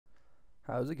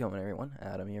How's it going, everyone?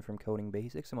 Adam here from Coding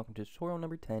Basics, and welcome to tutorial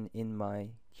number 10 in my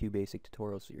QBasic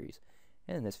tutorial series.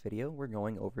 And in this video, we're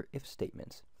going over if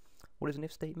statements. What is an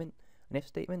if statement? An if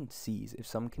statement sees if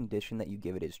some condition that you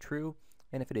give it is true,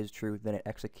 and if it is true, then it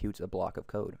executes a block of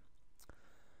code.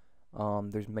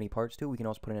 There's many parts to it. We can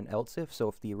also put in an else if, so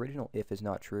if the original if is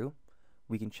not true,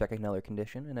 we can check another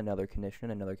condition, and another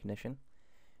condition, and another condition.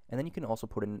 And then you can also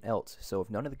put in an else, so if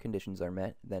none of the conditions are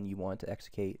met, then you want to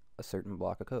execute a certain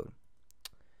block of code.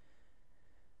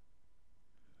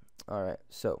 Alright,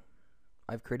 so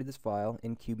I've created this file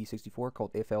in QB64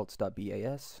 called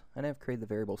ifelse.bas, and I've created the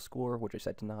variable score, which I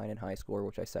set to 9, and high score,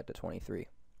 which I set to 23.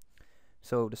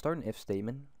 So to start an if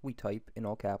statement, we type in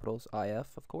all capitals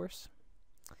if, of course,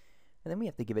 and then we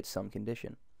have to give it some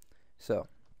condition. So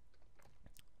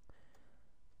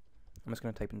I'm just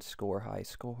going to type in score, high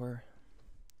score.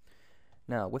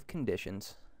 Now with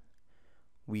conditions,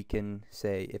 we can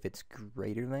say if it's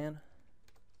greater than,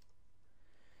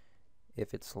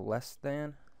 if it's less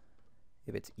than,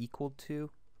 if it's equal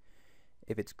to,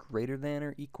 if it's greater than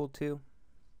or equal to,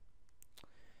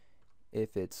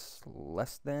 if it's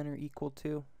less than or equal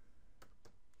to.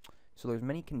 So there's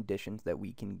many conditions that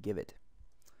we can give it.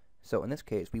 So in this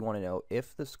case, we want to know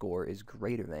if the score is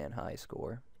greater than high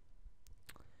score.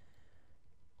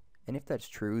 And if that's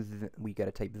true, we got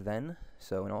to type then.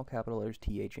 So in all capital letters,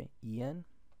 THEN.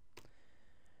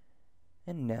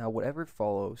 And now whatever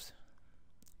follows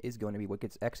is going to be what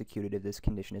gets executed if this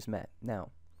condition is met.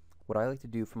 Now, what I like to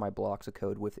do for my blocks of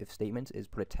code with if statements is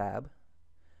put a tab,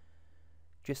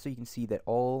 just so you can see that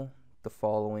all the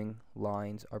following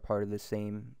lines are part of the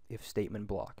same if statement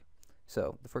block.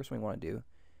 So the first one we want to do,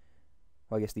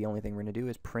 well, I guess the only thing we're going to do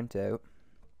is print out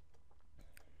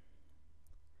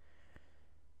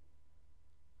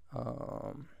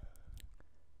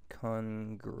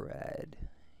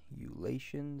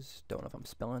congratulations, don't know if I'm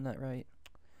spelling that right.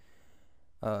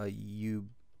 You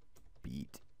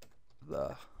beat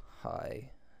the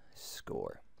high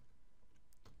score.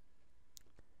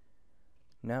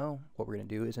 Now what we're going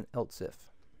to do is an else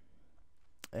if.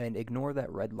 And ignore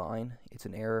that red line, it's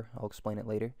an error, I'll explain it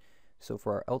later. So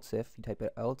for our else if, you type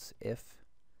it else if,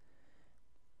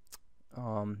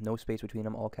 no space between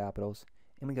them, all capitals,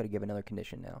 and we got to give another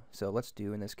condition now. So let's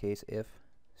do, in this case, if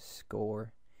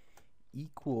score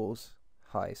equals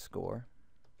high score,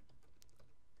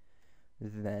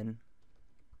 then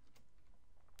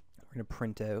we're going to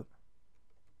print out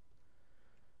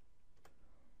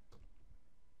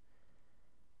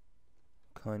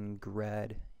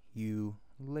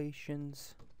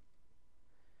congratulations.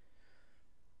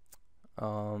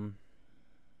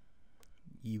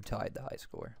 You tied the high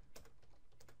score.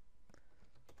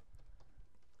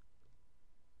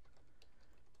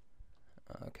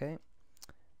 Okay.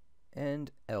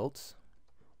 And else,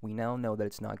 we now know that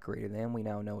it's not greater than, we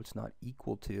now know it's not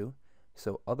equal to,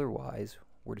 so otherwise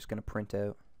we're just going to print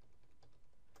out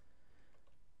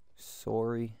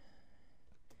sorry,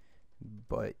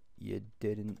 but you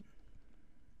didn't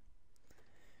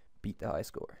beat the high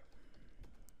score.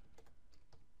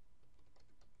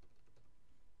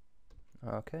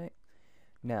 Okay,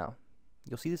 now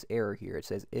you'll see this error here. It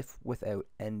says if without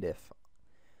end if.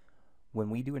 When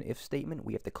we do an if statement,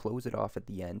 we have to close it off at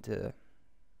the end to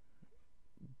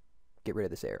get rid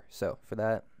of this error. So for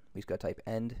that, we just got to type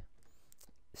end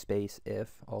space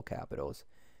if, all capitals.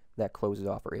 That closes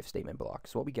off our if statement block.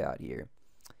 So what we got here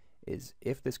is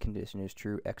if this condition is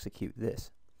true, execute this.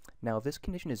 Now if this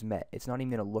condition is met, it's not even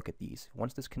going to look at these.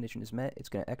 Once this condition is met, it's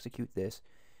going to execute this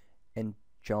and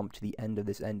jump to the end of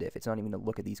this end if. It's not even going to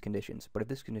look at these conditions. But if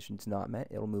this condition is not met,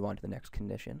 it'll move on to the next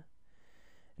condition.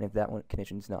 And if that one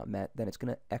condition is not met, then it's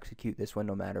going to execute this one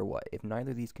no matter what. If neither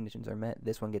of these conditions are met,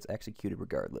 this one gets executed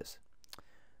regardless.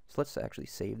 So let's actually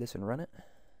save this and run it.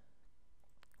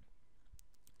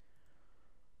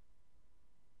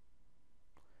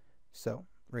 So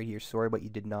right here, sorry, but you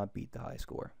did not beat the high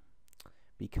score,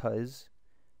 because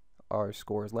our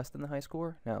score is less than the high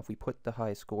score. Now if we put the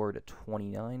high score to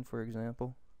 29, for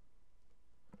example,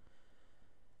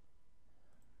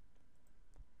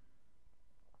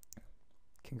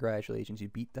 congratulations, you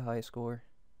beat the high score.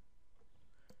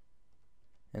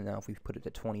 And now if we put it to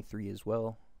 23 as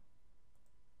well,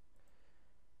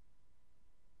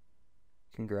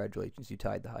 congratulations, you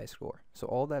tied the high score. So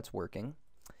all that's working,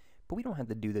 but we don't have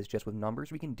to do this just with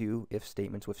numbers. We can do if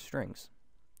statements with strings.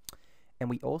 And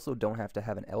we also don't have to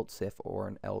have an else if or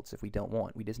an else if we don't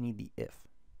want. We just need the if.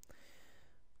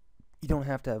 You don't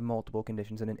have to have multiple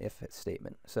conditions in an if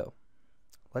statement. So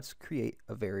let's create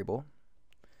a variable.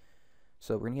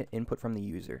 So we're going to get input from the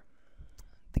user.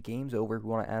 The game's over. We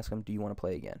want to ask them, do you want to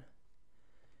play again?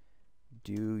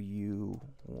 Do you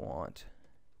want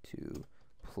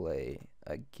play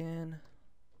again.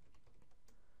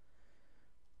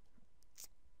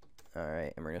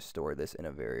 Alright, and we're going to store this in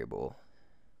a variable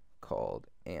called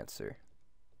answer.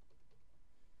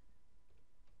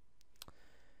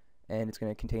 And it's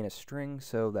going to contain a string,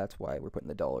 so that's why we're putting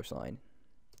the $sign.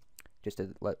 Just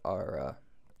to let our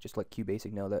just let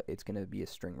QBasic know that it's going to be a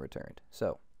string returned.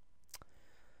 So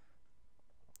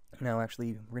now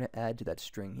actually we're going to add to that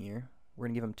string here. We're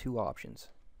going to give them two options.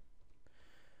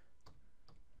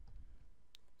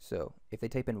 So if they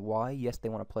type in Y, yes, they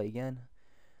want to play again.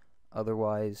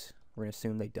 Otherwise, we're going to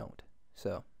assume they don't.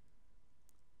 So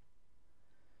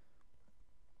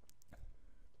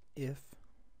if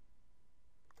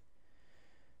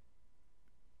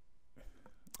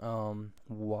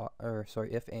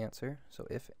if answer, so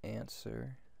if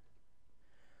answer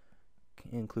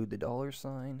can include the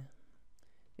 $sign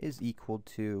is equal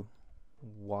to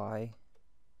Y,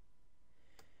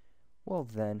 well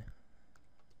then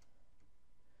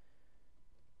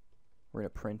we're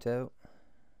going to print out,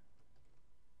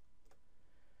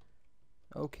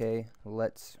 okay,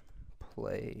 let's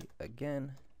play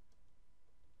again.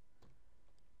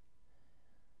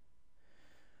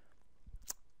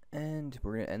 And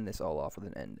we're going to end this all off with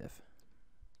an end if.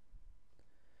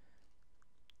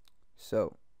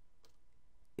 So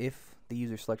if the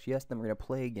user selects yes, then we're going to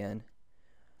play again.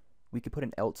 We could put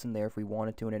an else in there if we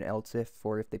wanted to, and an else if,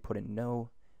 or if they put in no.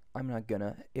 I'm not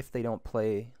gonna. If they don't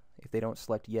play, if they don't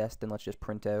select yes, then let's just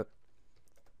print out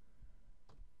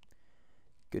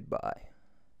goodbye.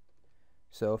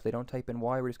 So if they don't type in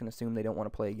Y, we're just going to assume they don't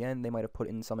want to play again. They might have put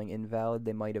in something invalid.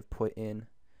 They might have put in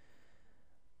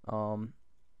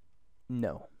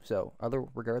no. So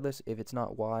regardless, if it's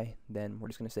not Y, then we're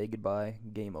just going to say goodbye,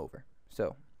 game over.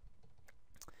 So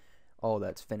all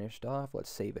that's finished off. Let's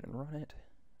save it and run it.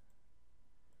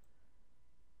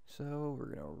 So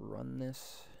we're going to run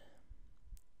this.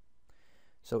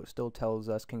 So it still tells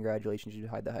us, congratulations, you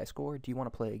had the high score. Do you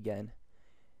want to play again?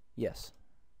 Yes.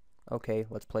 Okay,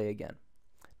 let's play again.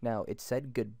 Now, it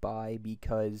said goodbye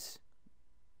because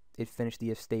it finished the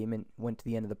if statement, went to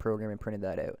the end of the program, and printed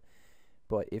that out.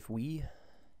 But if we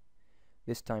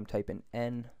this time type in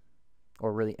N,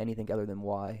 or really anything other than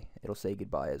Y, it'll say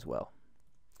goodbye as well.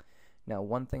 Now,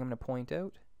 one thing I'm going to point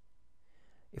out,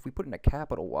 if we put in a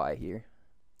capital Y here,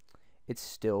 it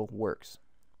still works.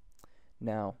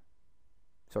 Now,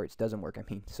 sorry, it doesn't work,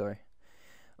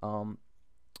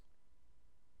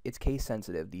 it's case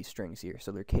sensitive, these strings here.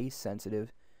 So they're case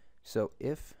sensitive. So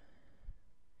if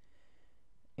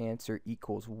answer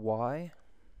equals Y,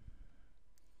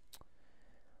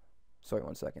 sorry,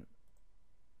 one second.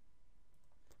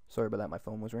 Sorry about that, my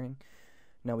phone was ringing.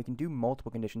 Now we can do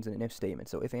multiple conditions in an if statement.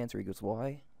 So if answer equals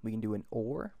Y, we can do an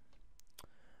or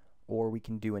we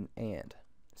can do an and.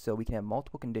 So we can have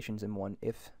multiple conditions in one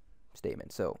if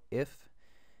statement. So if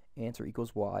answer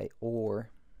equals Y or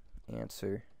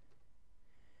answer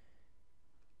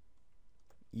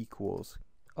equals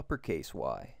uppercase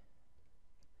Y.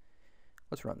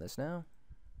 Let's run this now.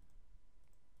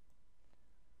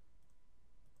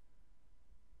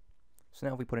 So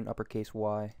now if we put in uppercase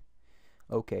Y,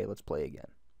 okay, let's play again.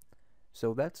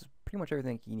 So that's pretty much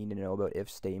everything you need to know about if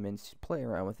statements. Play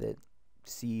around with it,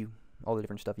 see all the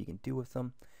different stuff you can do with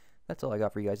them. That's all I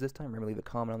got for you guys this time. Remember, leave a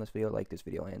comment on this video, like this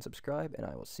video, and subscribe, and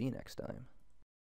I will see you next time.